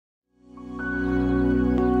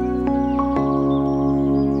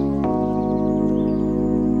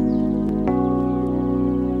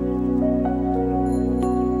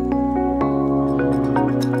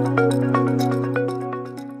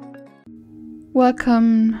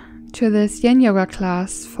Welcome to this Yin yoga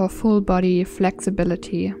class for full body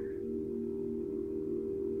flexibility.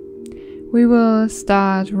 We will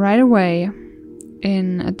start right away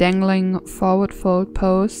in a dangling forward fold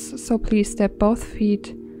pose, so please step both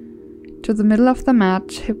feet to the middle of the mat,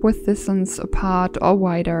 hip width distance apart or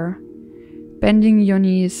wider, bending your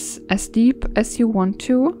knees as deep as you want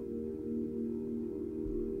to,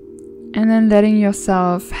 and then letting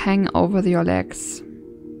yourself hang over your legs.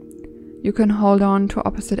 You can hold on to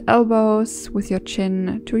opposite elbows with your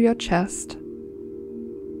chin to your chest.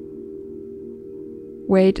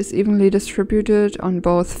 Weight is evenly distributed on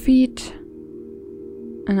both feet,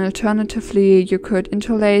 and alternatively you could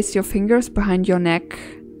interlace your fingers behind your neck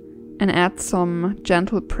and add some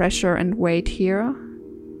gentle pressure and weight here.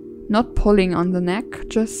 Not pulling on the neck,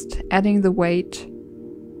 just adding the weight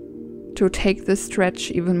to take the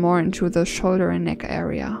stretch even more into the shoulder and neck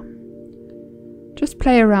area. Just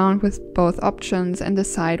play around with both options and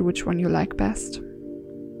decide which one you like best.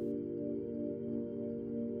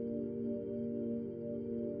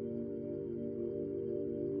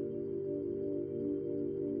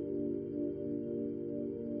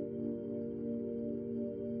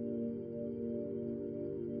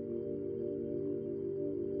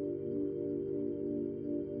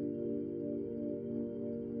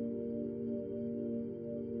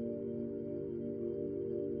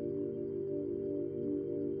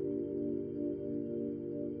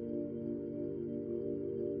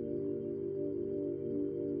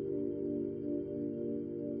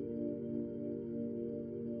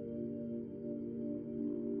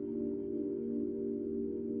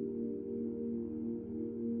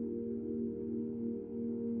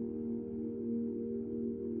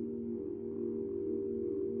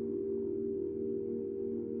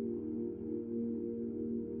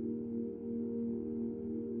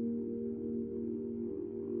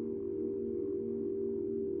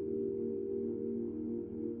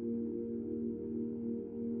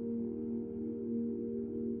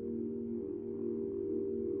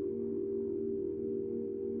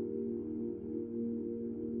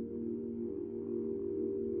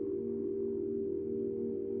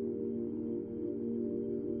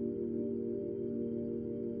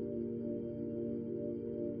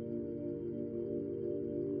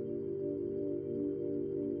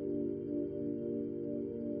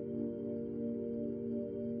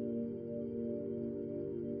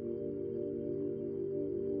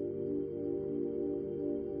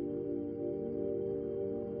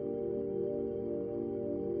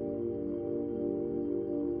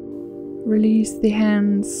 Release the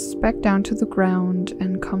hands back down to the ground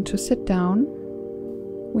and come to sit down.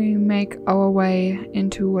 We make our way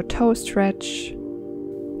into a toe stretch.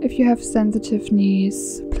 If you have sensitive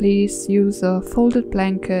knees, please use a folded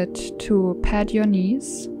blanket to pad your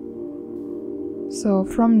knees. So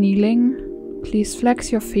from kneeling, please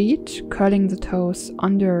flex your feet, curling the toes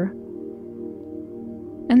under,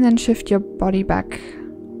 and then shift your body back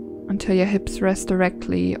until your hips rest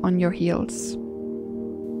directly on your heels.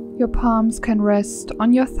 Your palms can rest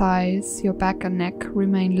on your thighs, your back and neck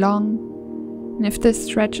remain long. And if this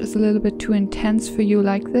stretch is a little bit too intense for you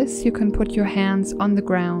like this, you can put your hands on the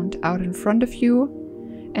ground out in front of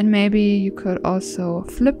you. And maybe you could also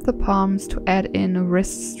flip the palms to add in a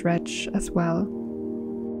wrist stretch as well.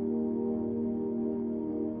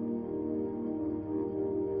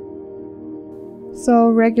 So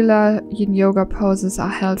regular Yin yoga poses are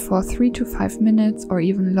held for 3 to 5 minutes or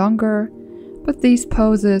even longer. But these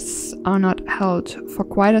poses are not held for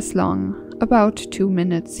quite as long, about 2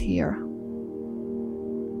 minutes here.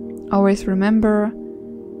 Always remember,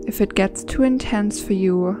 if it gets too intense for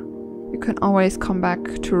you, you can always come back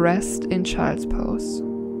to rest in child's pose.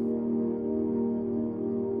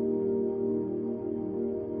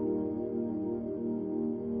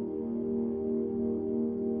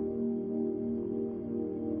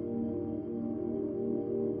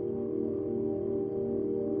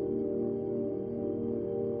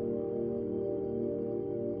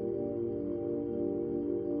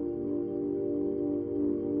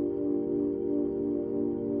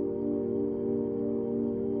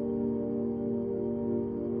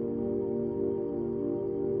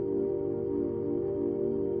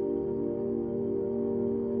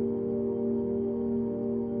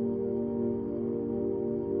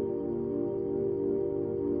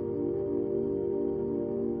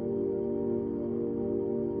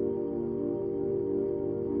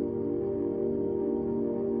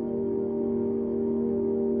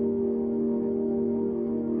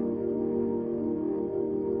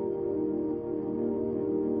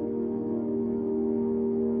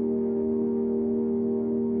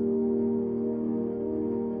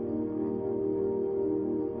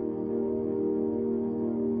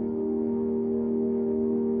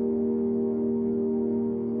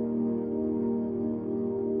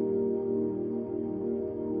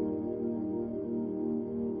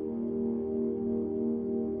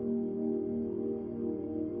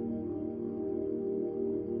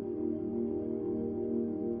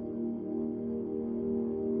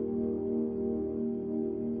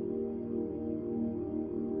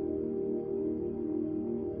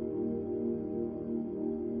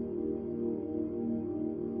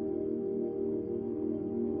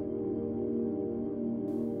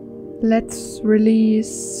 Let's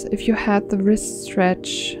release. If you had the wrist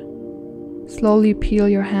stretch, slowly peel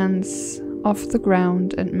your hands off the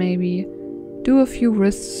ground and maybe do a few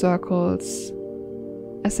wrist circles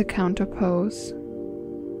as a counter pose.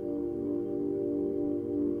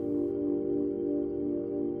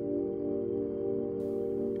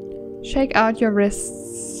 Shake out your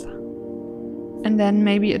wrists and then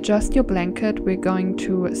maybe adjust your blanket. We're going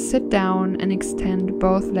to sit down and extend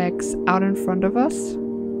both legs out in front of us.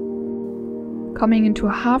 Coming into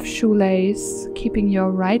a half shoelace, keeping your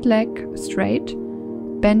right leg straight,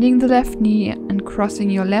 bending the left knee and crossing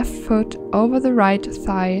your left foot over the right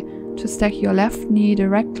thigh to stack your left knee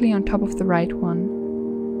directly on top of the right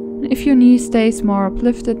one. If your knee stays more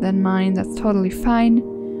uplifted than mine, that's totally fine.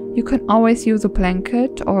 You can always use a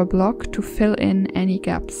blanket or a block to fill in any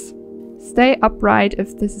gaps. Stay upright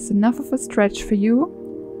if this is enough of a stretch for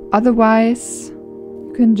you. Otherwise,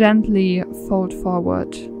 you can gently fold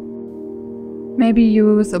forward. Maybe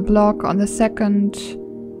use a block on the second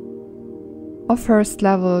or first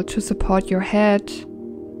level to support your head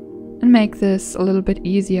and make this a little bit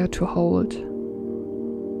easier to hold.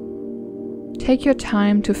 Take your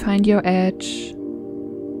time to find your edge,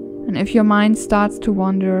 and if your mind starts to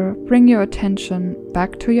wander, bring your attention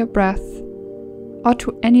back to your breath or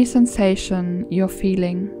to any sensation you're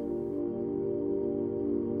feeling.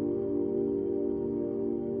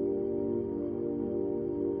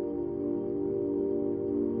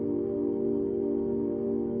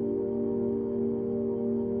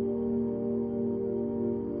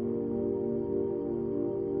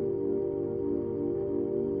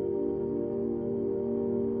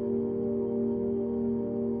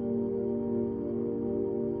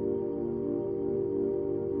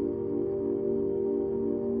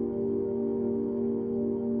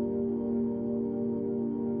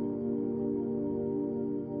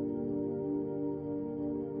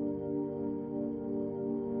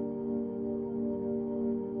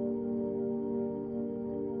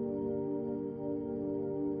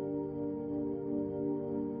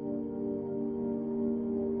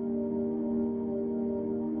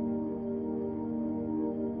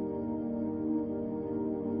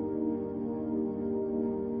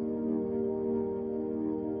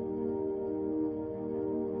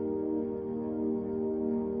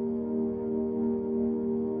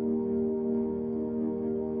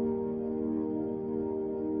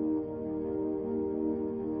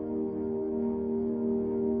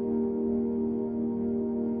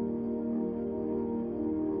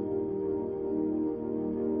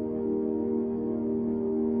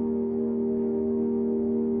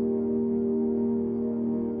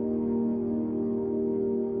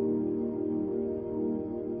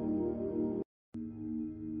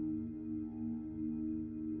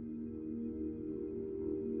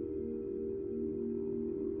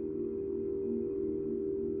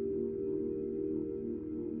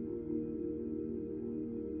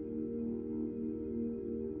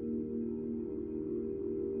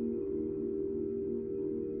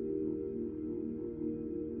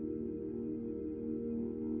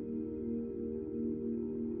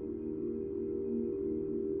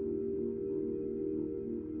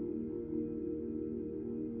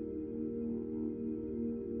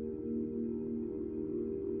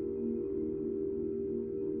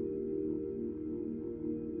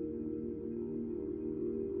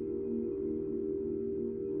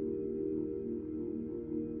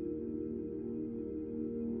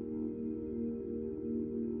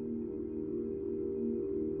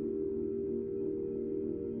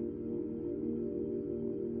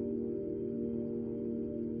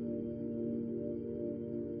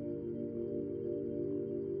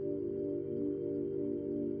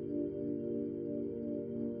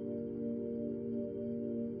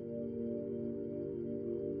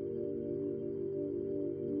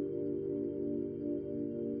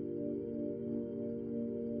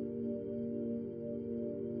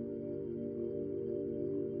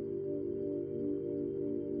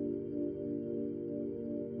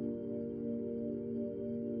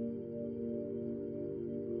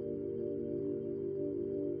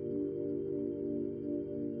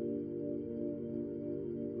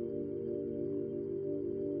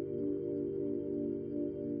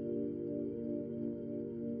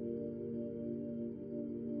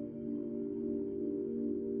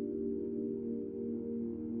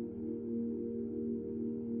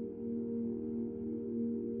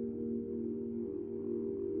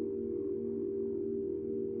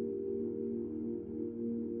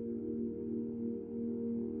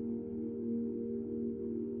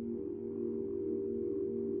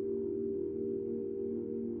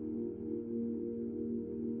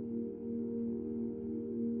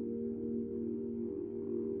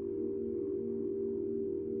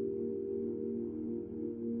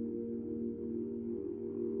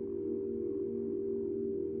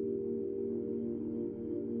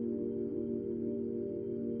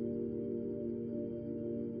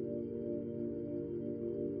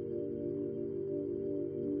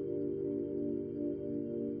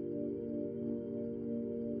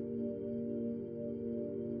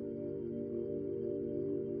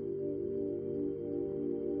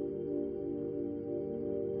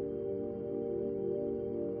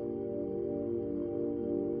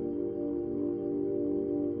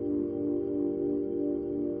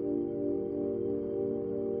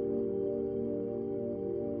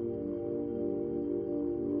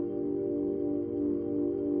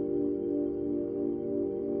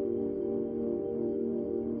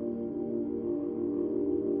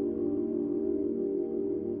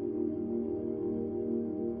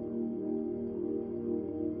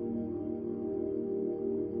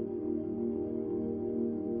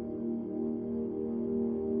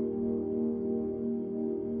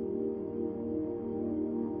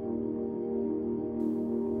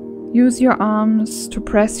 Use your arms to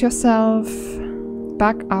press yourself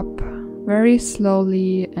back up very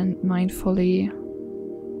slowly and mindfully.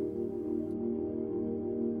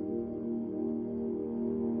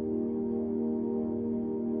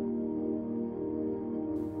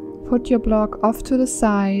 Put your block off to the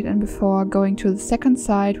side, and before going to the second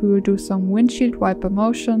side, we will do some windshield wiper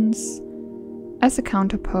motions as a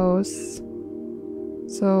counter pose.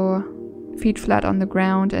 So feet flat on the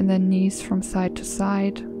ground and then knees from side to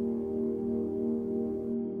side.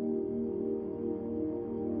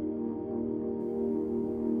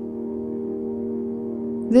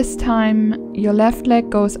 This time your left leg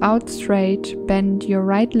goes out straight, bend your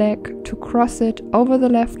right leg to cross it over the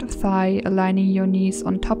left thigh, aligning your knees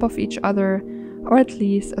on top of each other, or at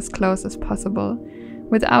least as close as possible,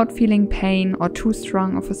 without feeling pain or too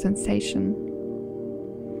strong of a sensation.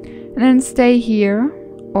 And then stay here,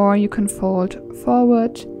 or you can fold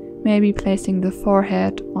forward, maybe placing the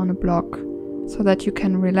forehead on a block, so that you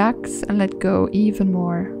can relax and let go even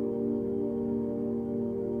more.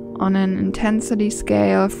 On an intensity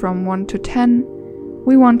scale from 1 to 10,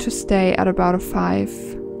 we want to stay at about a 5,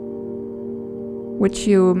 which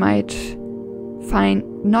you might find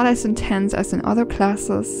not as intense as in other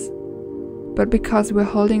classes, but because we're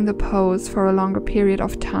holding the pose for a longer period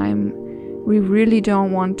of time, we really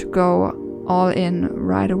don't want to go all in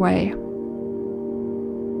right away.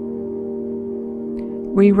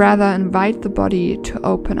 We rather invite the body to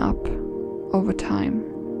open up over time.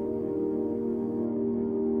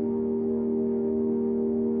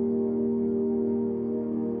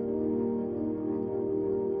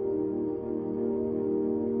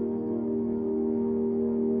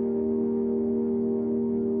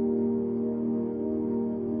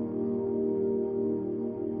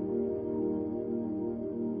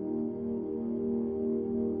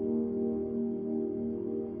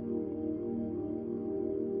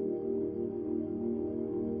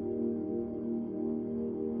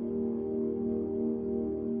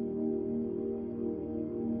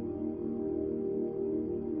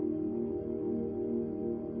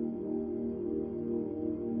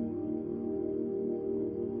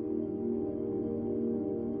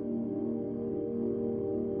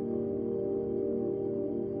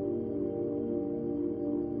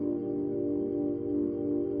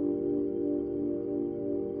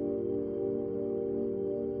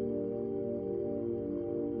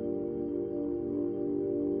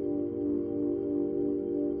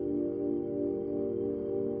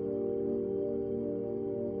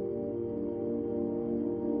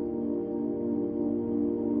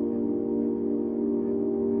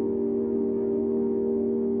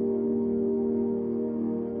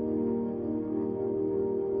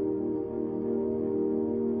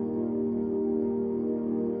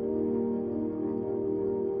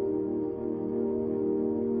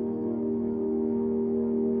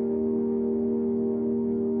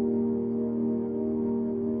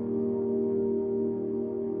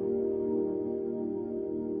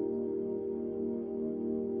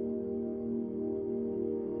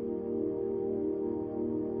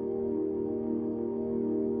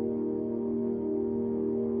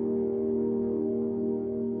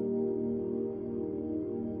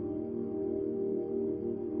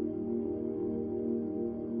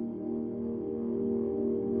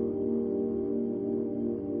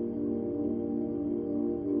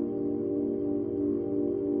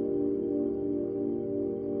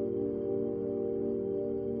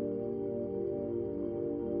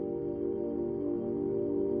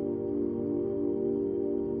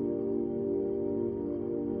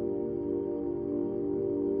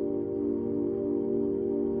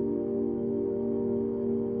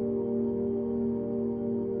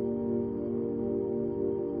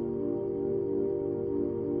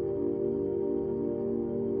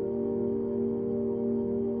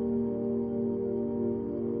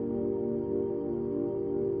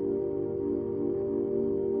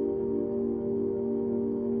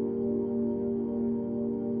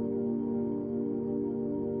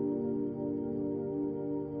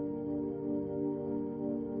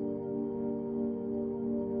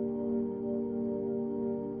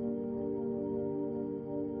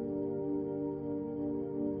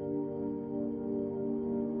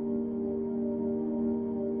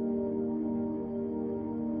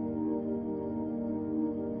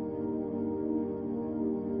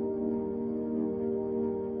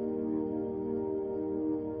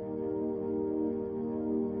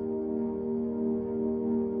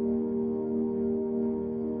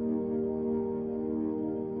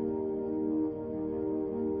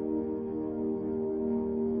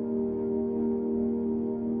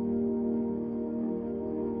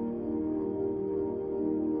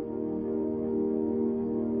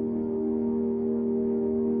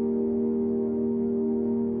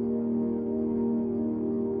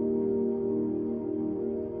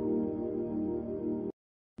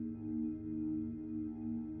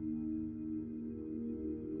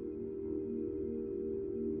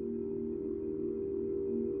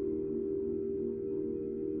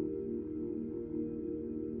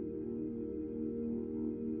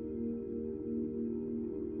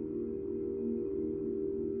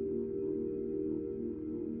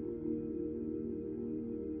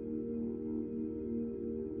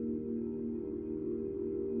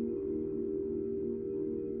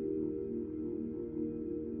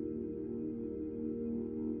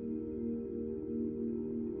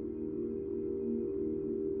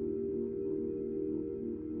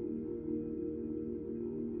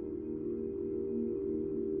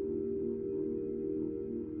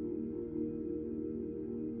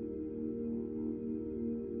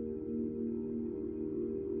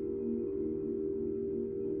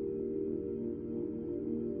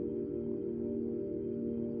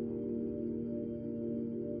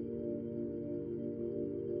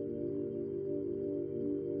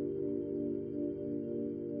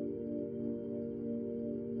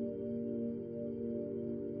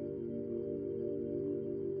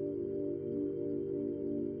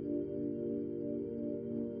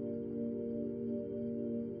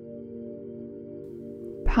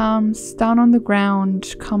 palms down on the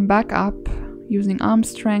ground, come back up using arm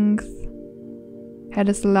strength. Head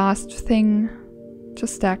is the last thing to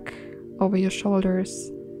stack over your shoulders.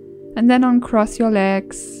 And then uncross your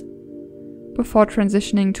legs. Before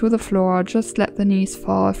transitioning to the floor, just let the knees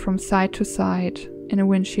fall from side to side in a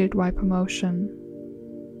windshield wiper motion.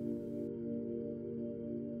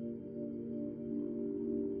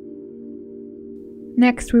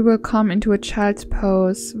 Next, we will come into a child's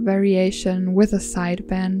pose variation with a side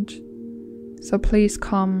bend. So please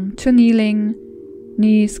come to kneeling.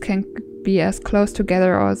 Knees can be as close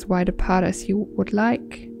together or as wide apart as you would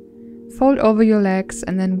like. Fold over your legs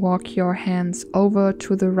and then walk your hands over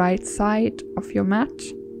to the right side of your mat.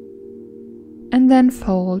 And then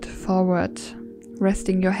fold forward,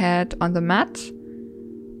 resting your head on the mat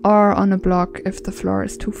or on a block if the floor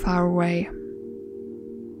is too far away.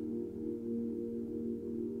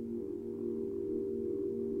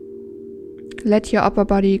 Let your upper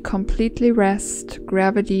body completely rest.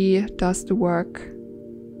 Gravity does the work.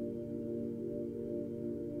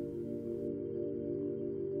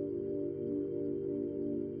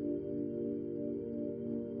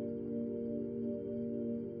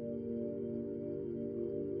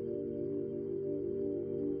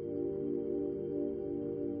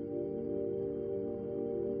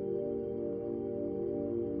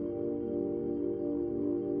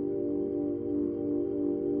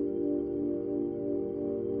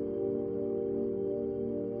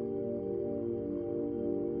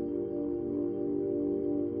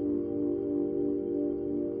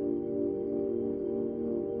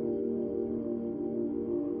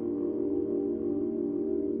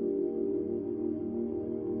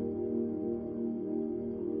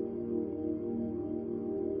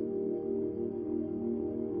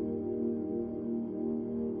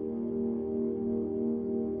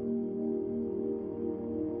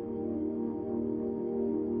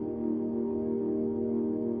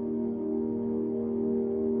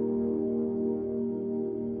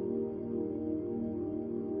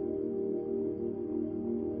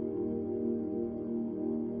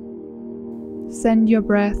 Send your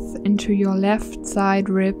breath into your left side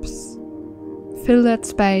ribs. Fill that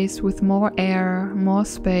space with more air, more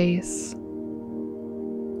space.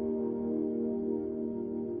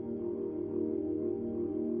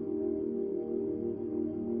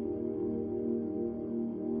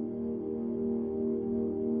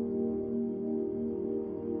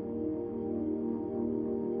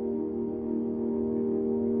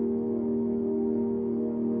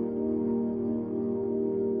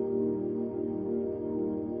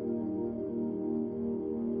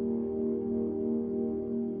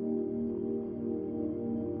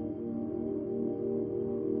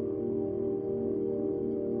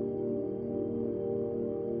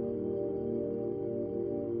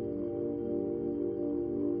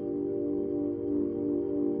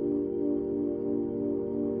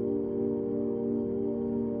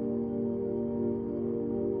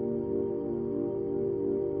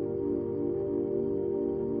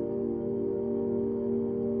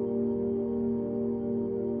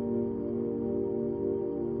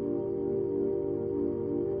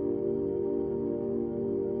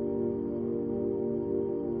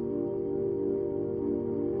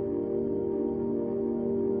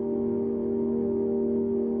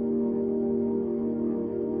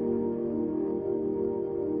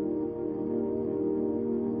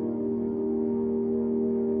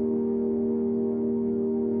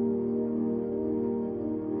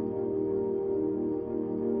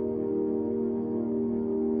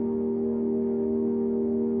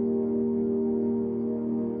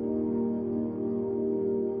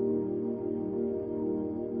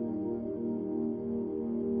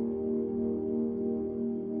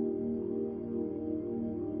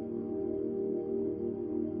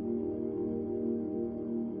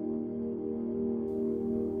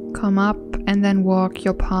 Come up and then walk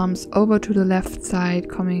your palms over to the left side,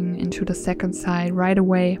 coming into the second side right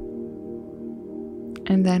away.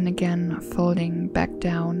 And then again folding back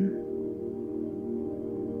down.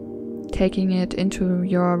 Taking it into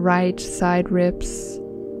your right side ribs,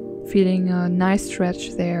 feeling a nice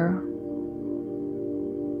stretch there.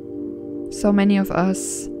 So many of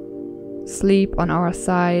us sleep on our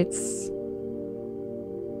sides.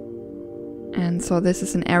 And so this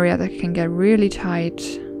is an area that can get really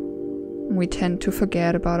tight. We tend to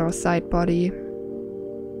forget about our side body.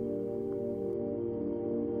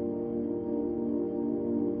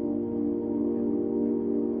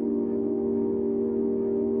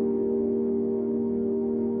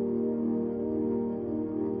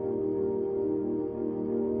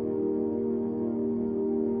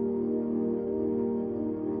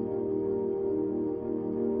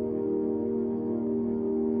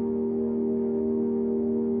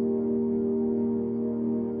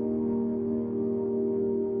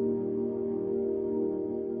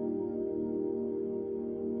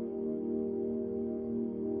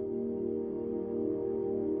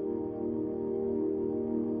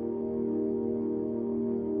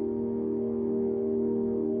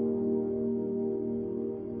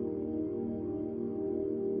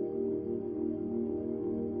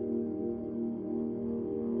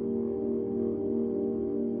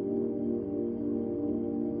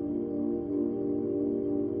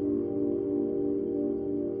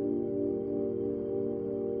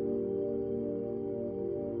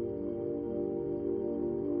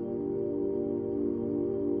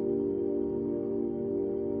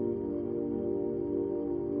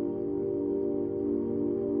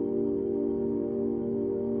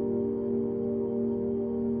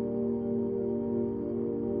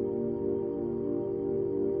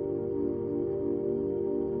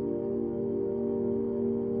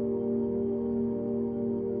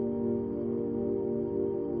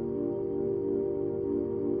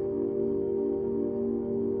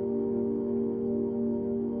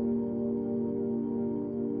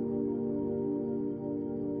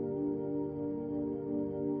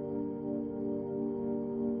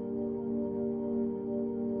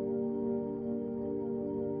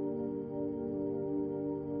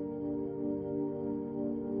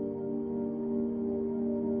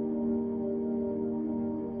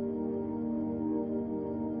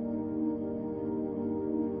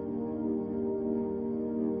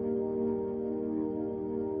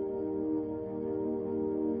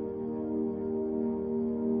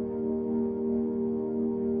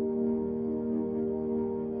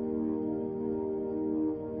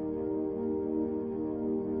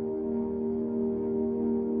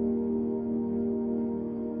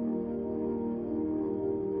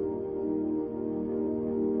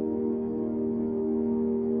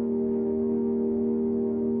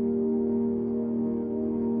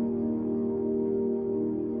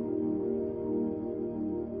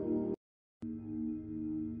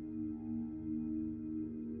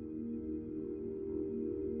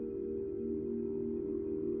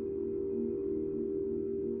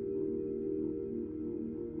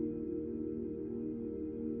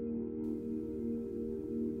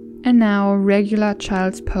 And now regular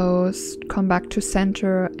child's pose, come back to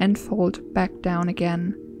center and fold back down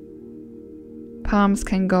again. Palms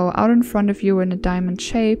can go out in front of you in a diamond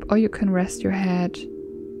shape, or you can rest your head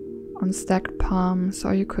on stacked palms,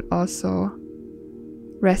 or you could also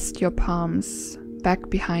rest your palms back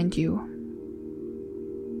behind you.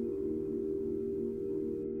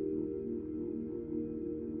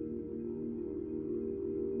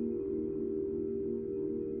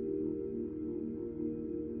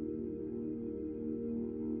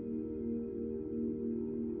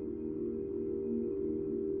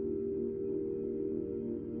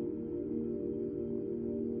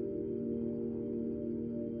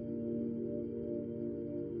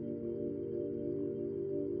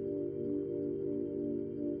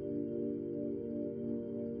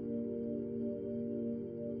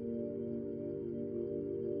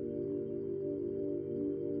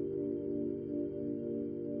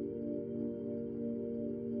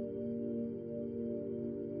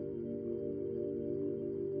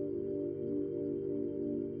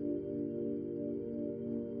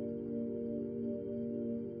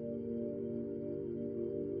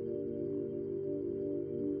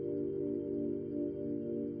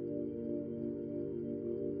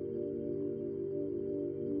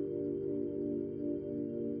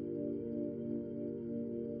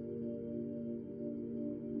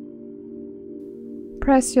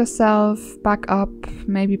 Press yourself back up,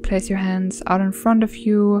 maybe place your hands out in front of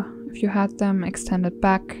you if you had them extended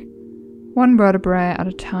back, one vertebrae at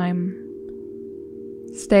a time.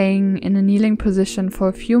 Staying in a kneeling position for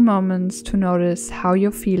a few moments to notice how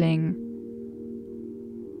you're feeling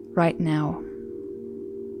right now.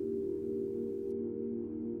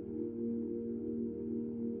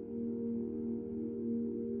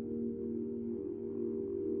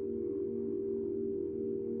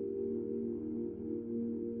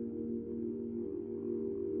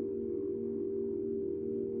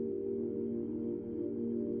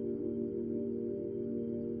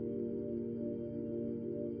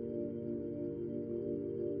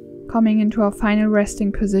 Coming into our final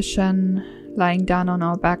resting position, lying down on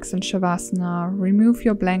our backs in Shavasana, remove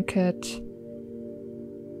your blanket,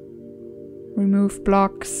 remove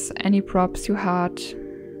blocks, any props you had,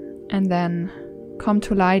 and then come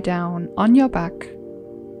to lie down on your back.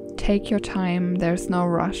 Take your time, there's no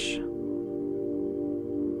rush.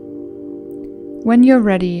 When you're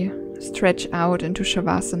ready, stretch out into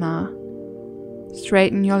Shavasana.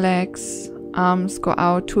 Straighten your legs, arms go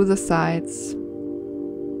out to the sides.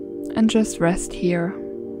 And just rest here.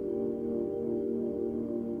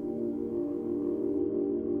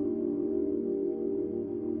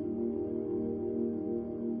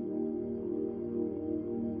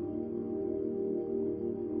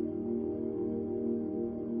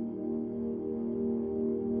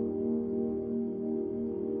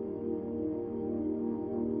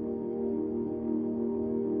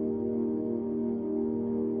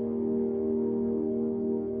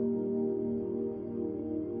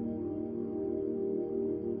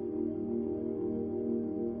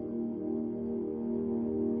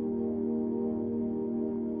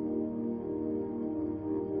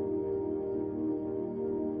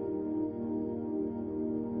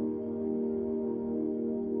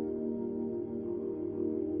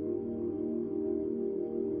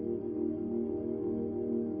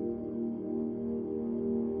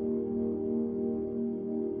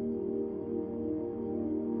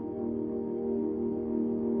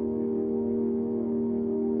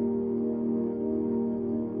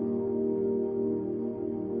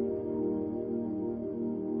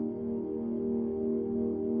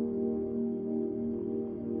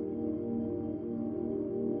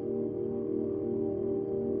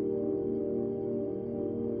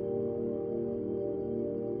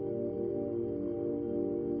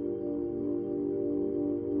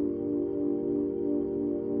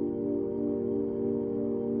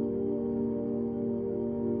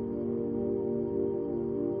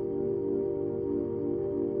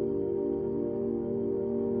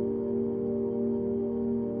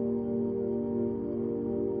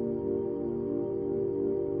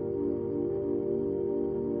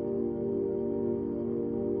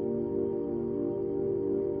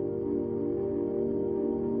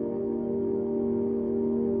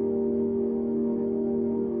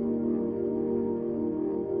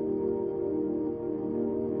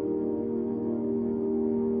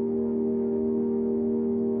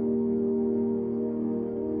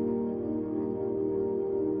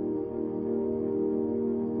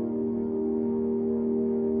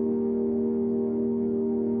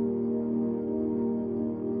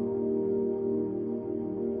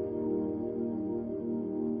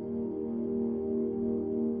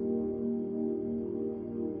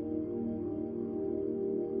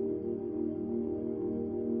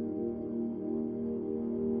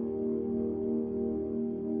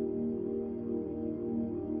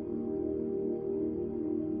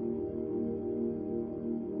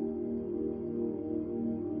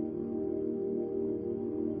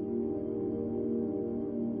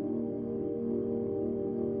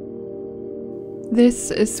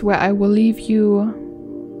 This is where I will leave you.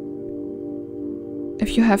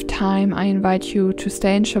 If you have time, I invite you to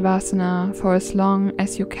stay in Shavasana for as long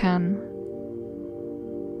as you can.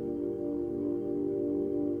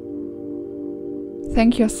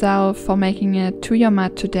 Thank yourself for making it to your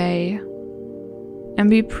mat today, and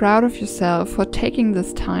be proud of yourself for taking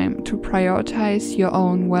this time to prioritize your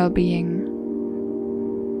own well-being.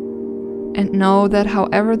 And know that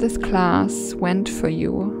however this class went for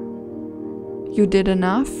you, you did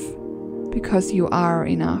enough because you are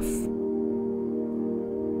enough.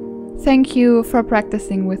 Thank you for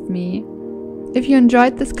practicing with me. If you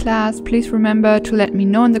enjoyed this class, please remember to let me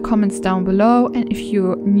know in the comments down below, and if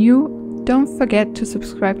you're new, don't forget to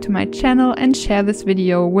subscribe to my channel and share this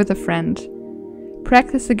video with a friend.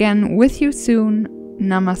 Practice again with you soon.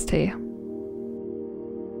 Namaste.